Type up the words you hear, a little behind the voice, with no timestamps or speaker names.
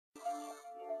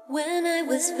When I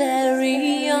was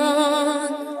very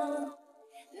young,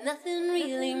 nothing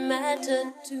really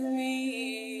mattered to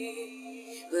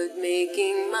me but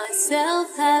making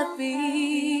myself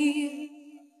happy.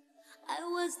 I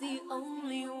was the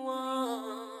only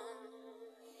one.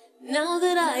 Now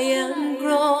that I am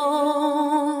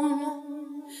grown,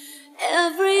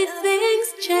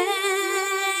 everything's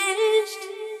changed.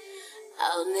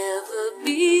 I'll never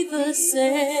be the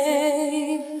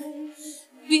same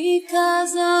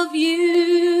because of you.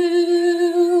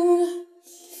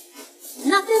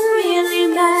 Nothing really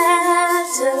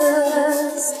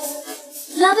matters.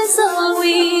 Love is all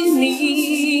we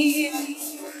need.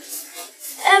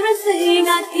 Everything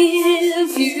I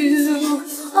give you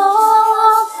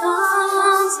all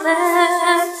comes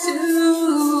back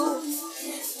to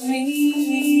me.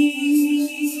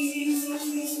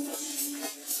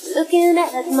 Looking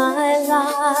at my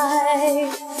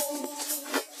life,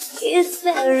 it's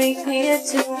very clear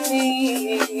to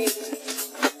me.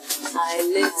 I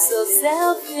lived so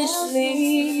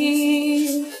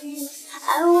selfishly.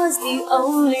 I was the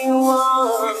only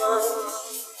one.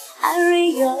 I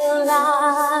realized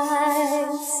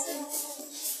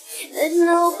that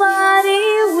nobody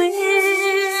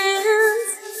wins.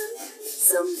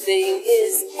 Something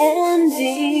is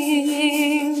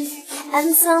ending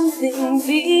and something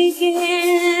begins.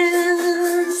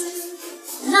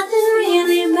 Nothing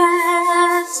really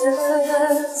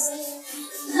matters.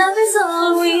 Love is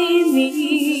all we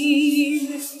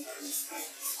need.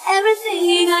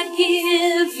 Everything I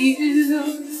give you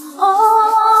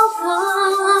all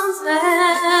comes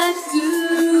back to.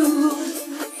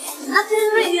 Nothing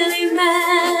really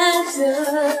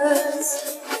matters.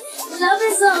 Love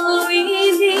is all we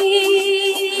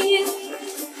need.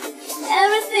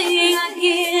 Everything I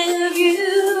give you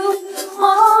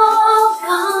all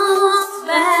comes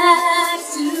back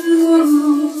to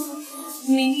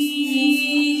me.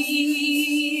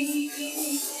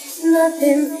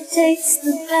 Nothing takes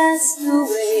the past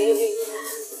away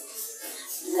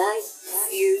like the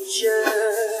future.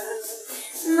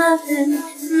 Nothing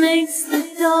makes the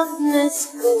darkness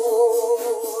go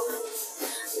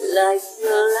like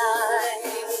the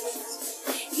light.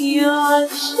 You're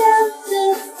shelter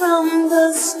from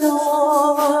the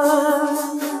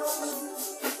storm.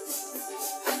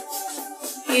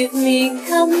 Give me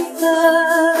comfort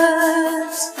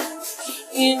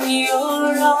in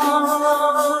your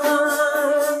arms.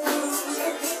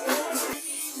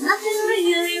 Nothing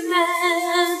really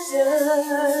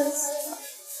matters.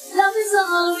 Love is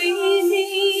all we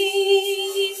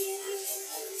need.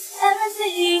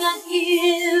 Everything I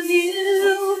give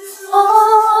you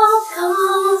all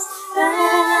comes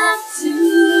back to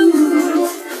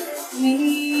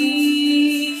me.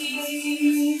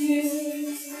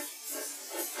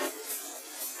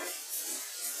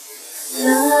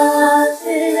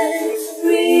 Nothing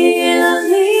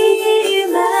really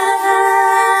matters.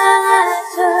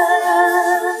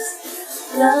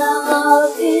 Love